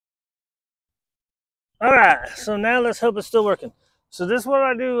All right, so now let's hope it's still working. So this is what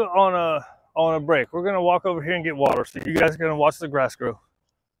I do on a break. We're gonna walk over here and get water. So you guys are gonna watch the grass grow.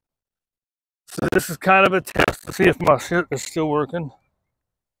 So this is kind of a test to see if my shit is still working.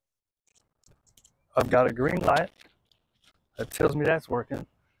 I've got a green light that tells me that's working.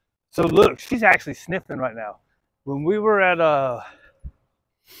 So look, she's actually sniffing right now. When we were at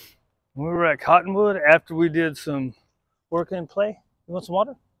Cottonwood after we did some work and play, you want some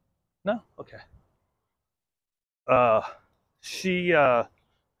water? No? Okay. She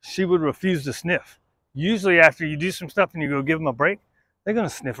would refuse to sniff. Usually after you do some stuff and you go give them a break, they're gonna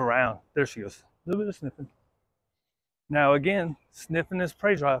sniff around. There she goes, a little bit of sniffing. Now again, sniffing is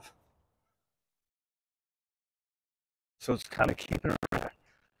prey drive. So it's kind of keeping her back.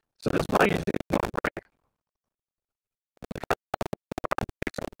 So this is why you do a break.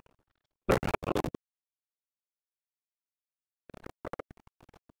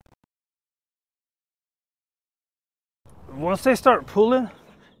 Once they start pulling,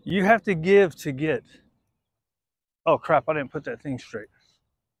 you have to give to get. Oh crap, I didn't put that thing straight.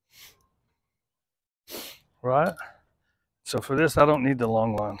 Right? So for this, I don't need the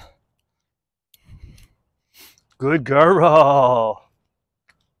long line. Good girl.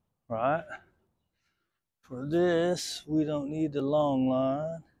 Right? For this, we don't need the long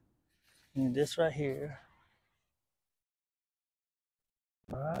line. We need this right here.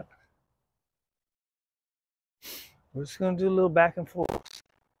 All right. We're just gonna do a little back and forth.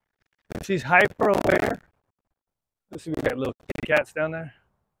 She's hyper aware. Let's see, we got little kitty cats down there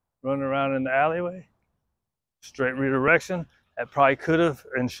running around in the alleyway. Straight redirection. That probably could have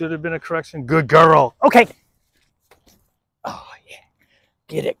and should have been a correction. Good girl. Okay. Oh yeah.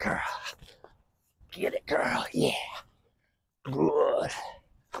 Get it, girl. Get it, girl. Yeah. Good.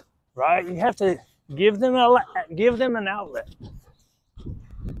 Right? You have to give them an outlet.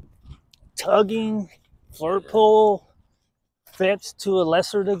 Tugging, flirt pull, fetch to a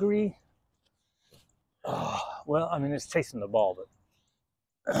lesser degree. Oh, well, I mean, it's chasing the ball, but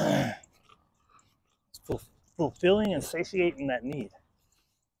it's fulfilling and satiating that need.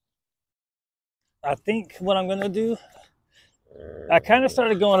 I think what I'm going to do, I kind of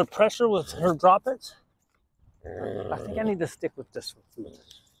started going to pressure with her drop it. I think I need to stick with this for food.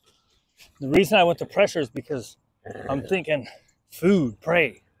 The reason I went to pressure is because I'm thinking food,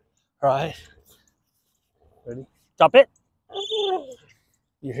 prey, right? Ready? Drop it.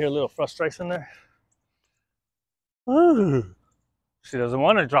 You hear a little frustration there? Ooh. She doesn't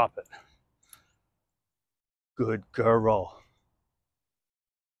want to drop it. Good girl.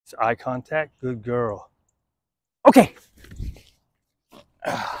 It's eye contact. Good girl. Okay.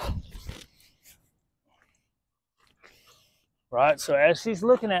 Right, so as she's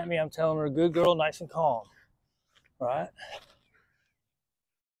looking at me, I'm telling her, good girl, nice and calm. Right?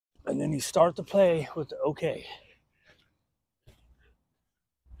 And then you start to play with the okay.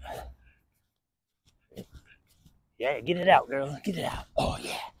 Yeah, get it out, girl. Get it out. Oh,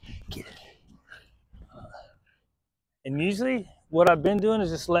 yeah. Get it. And usually what I've been doing is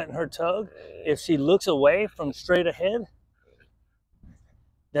just letting her tug. If she looks away from straight ahead,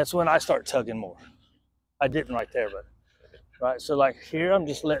 that's when I start tugging more. I didn't right there, but right. So like here, I'm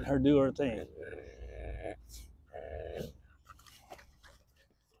just letting her do her thing.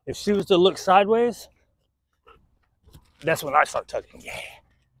 If she was to look sideways, that's when I start tugging. Yeah.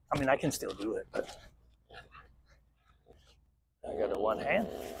 I mean, I can still do it, but I got her one hand.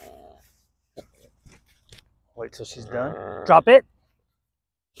 Wait till she's done. Drop it.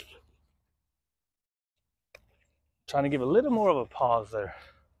 Trying to give a little more of a pause there.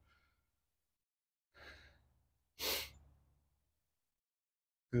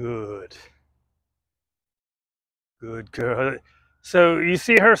 Good. Good girl. So you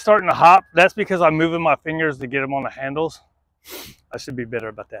see her starting to hop. That's because I'm moving my fingers to get them on the handles. I should be better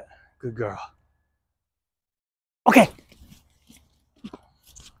about that. Good girl. Okay.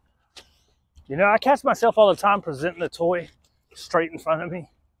 You know, I catch myself all the time presenting the toy straight in front of me.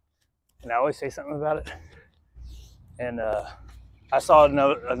 And I always say something about it. And I saw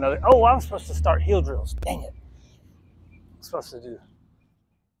another, oh, I was supposed to start heel drills. Dang it. I'm supposed to do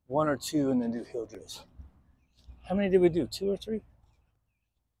 1 or 2 and then do heel drills. How many did we do? 2 or 3?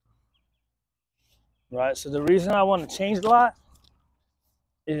 Right, so the reason I want to change a lot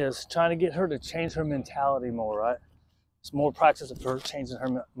is trying to get her to change her mentality more, right? It's more practice of her changing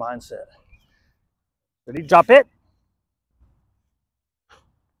her mindset. Ready? Drop it.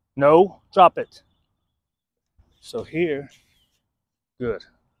 No, drop it. So here, good.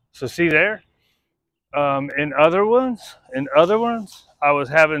 So see there? In other ones, I was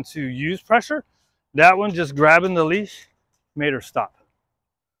having to use pressure. That one, just grabbing the leash, made her stop.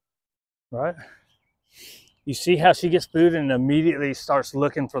 Right? You see how she gets food and immediately starts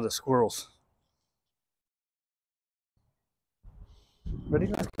looking for the squirrels. Ready?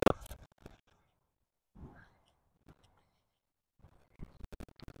 Let's go.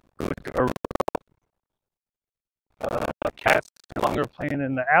 Good girl. Cat's no longer playing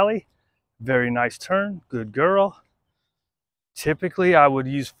in the alley. Very nice turn. Good girl. Typically, I would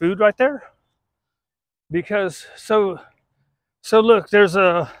use food right there because so look,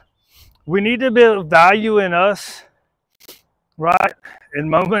 we need to build value in us, right? In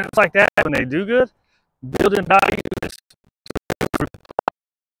moments like that, when they do good, building value is.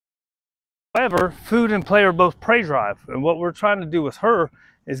 However, food and play are both prey drive, and what we're trying to do with her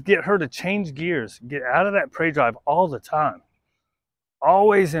is get her to change gears, get out of that prey drive all the time.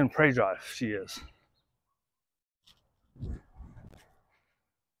 Always in prey drive, she is.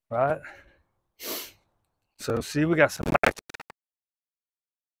 Right? So see, we got some nice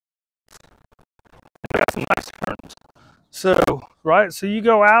turns. So, right, so you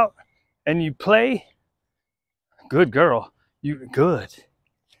go out and you play. Good girl. You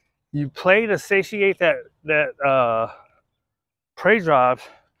play to satiate that prey drive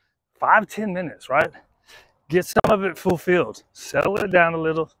 5-10 minutes, right? Get some of it fulfilled. Settle it down a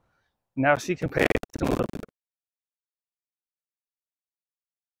little. Now she can pay attention a little bit.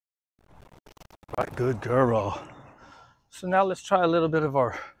 Right, good girl. So now let's try a little bit of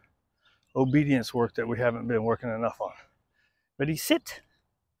our obedience work that we haven't been working enough on. Ready, sit.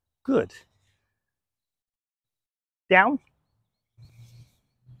 Good. Down.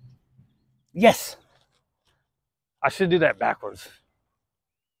 Yes. I should do that backwards.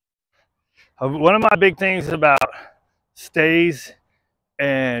 One of my big things about stays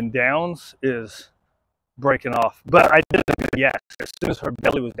and downs is breaking off. But I did a yes. As soon as her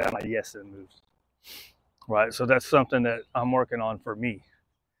belly was down, I yes and moved. Right? So that's something that I'm working on for me.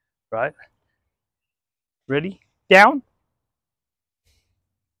 Right? Ready? Down.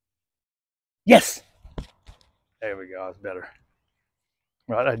 Yes. There we go. It's better.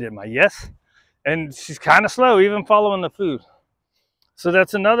 Right? I did my yes. And she's kind of slow, even following the food. So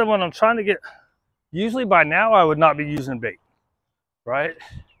that's another one I'm trying to get. Usually by now, I would not be using bait. Right?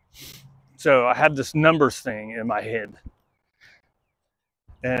 So I have this numbers thing in my head.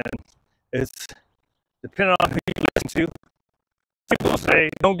 And it's depending on who you listen to. People say,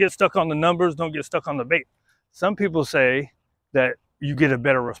 don't get stuck on the numbers, don't get stuck on the bait. Some people say that you get a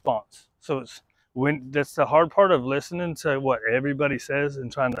better response. So it's that's the hard part of listening to what everybody says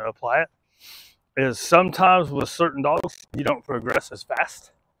and trying to apply it, is sometimes with certain dogs, you don't progress as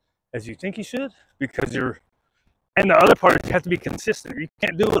fast as you think you should because and the other part is you have to be consistent. You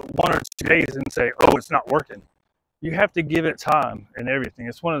can't do it 1 or 2 days and say, oh, it's not working. You have to give it time and everything.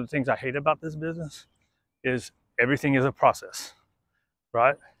 It's one of the things I hate about this business is everything is a process,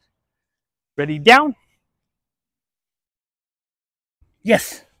 right? Ready, down.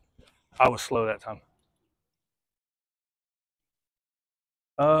 Yes. I was slow that time.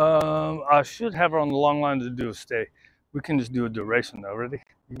 I should have her on the long line to do a stay. We can just do a duration though. Ready?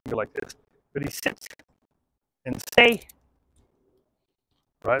 You can go like this. Ready, sit and stay.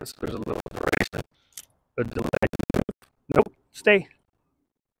 Right? So there's a little duration. A delay. Nope. Stay.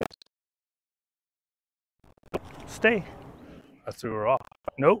 Stay. I threw her off.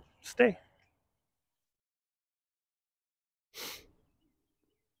 Nope. Stay.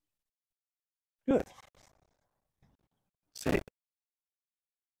 Good. See?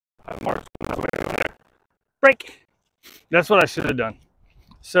 Break. That's what I should have done.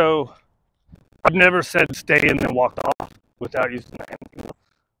 So I've never said stay and then walked off without using the hand.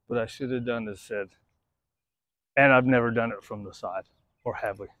 What I should have done is said, and I've never done it from the side, or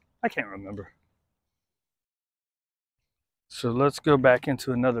have we? I can't remember. So let's go back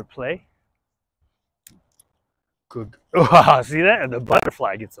into another play. Good. Oh, see that? And the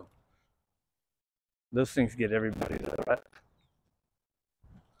butterfly gets them. Those things get everybody there, right?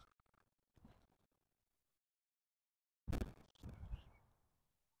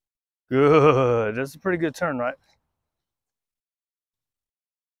 Good. That's a pretty good turn, right?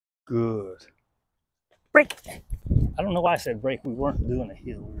 Good. Break. I don't know why I said break. We weren't doing a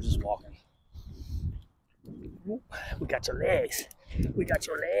heel. We were just walking. We got your legs. We got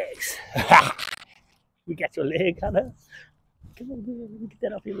your legs. We got your leg, Hannah. Come on, good. Let me get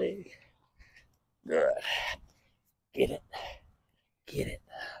that off your leg. Good. Get it. Get it.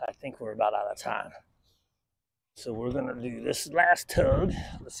 I think we're about out of time. So we're going to do this last tug.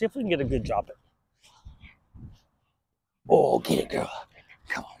 Let's see if we can get a good drop it. Oh, get it, girl.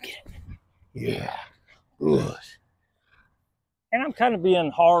 Come on, get it. Yeah. Good. And I'm kind of being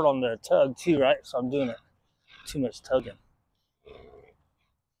hard on the tug too, right? So I'm doing it too much tugging.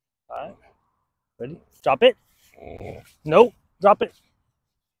 All right. Ready? Drop it. Nope. Drop it.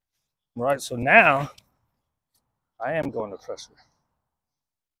 All right, so now I am going to pressure.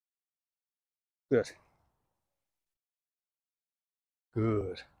 Good.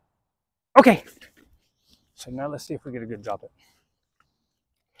 Good. Okay. So now let's see if we get a good drop it.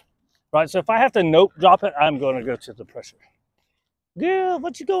 Right, so if I have to nope drop it, I'm going to go to the pressure. Girl,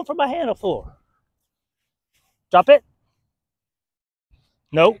 what you going for my handle for? Drop it.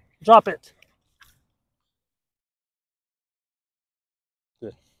 Nope. Drop it.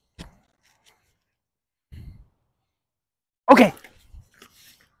 Good. Okay.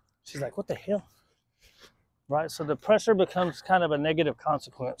 She's like, what the hell? Right, so the pressure becomes kind of a negative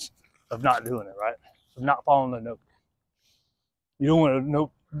consequence of not doing it, right? Of not following the note. You don't want to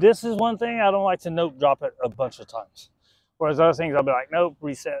note. This is one thing I don't like to note drop it a bunch of times. Whereas other things I'll be like, nope,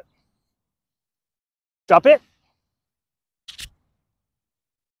 reset. Drop it.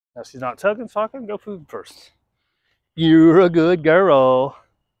 Now she's not tugging, so I can go food first. You're a good girl.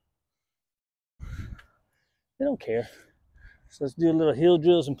 They don't care. So let's do a little heel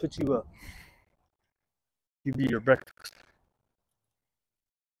drills and put you up. Give you your breakfast.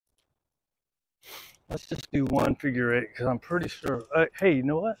 Let's just do one figure eight because I'm pretty sure. Hey, you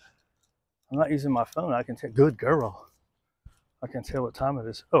know what? I'm not using my phone. I can tell. Good girl. I can tell what time it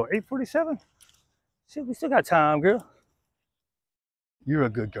is. Oh, 8:47. See, we still got time, girl. You're a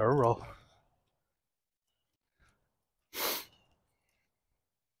good girl.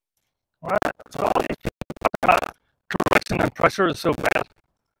 All right. So all these correction and pressure is so bad.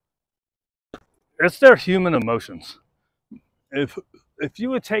 It's their human emotions. If you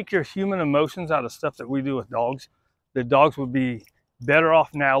would take your human emotions out of stuff that we do with dogs, the dogs would be better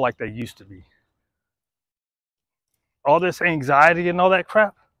off now like they used to be. All this anxiety and all that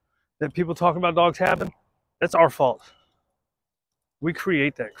crap that people talk about dogs having, that's our fault. We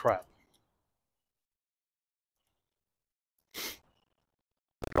create that crap.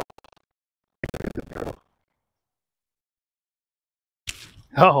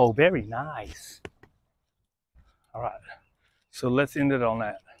 Oh, very nice. All right. So let's end it on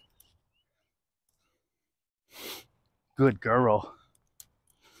that. Good girl.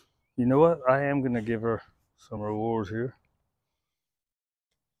 You know what? I am going to give her some rewards here.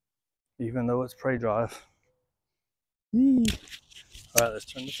 Even though it's prey drive. All right, let's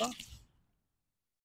turn this on.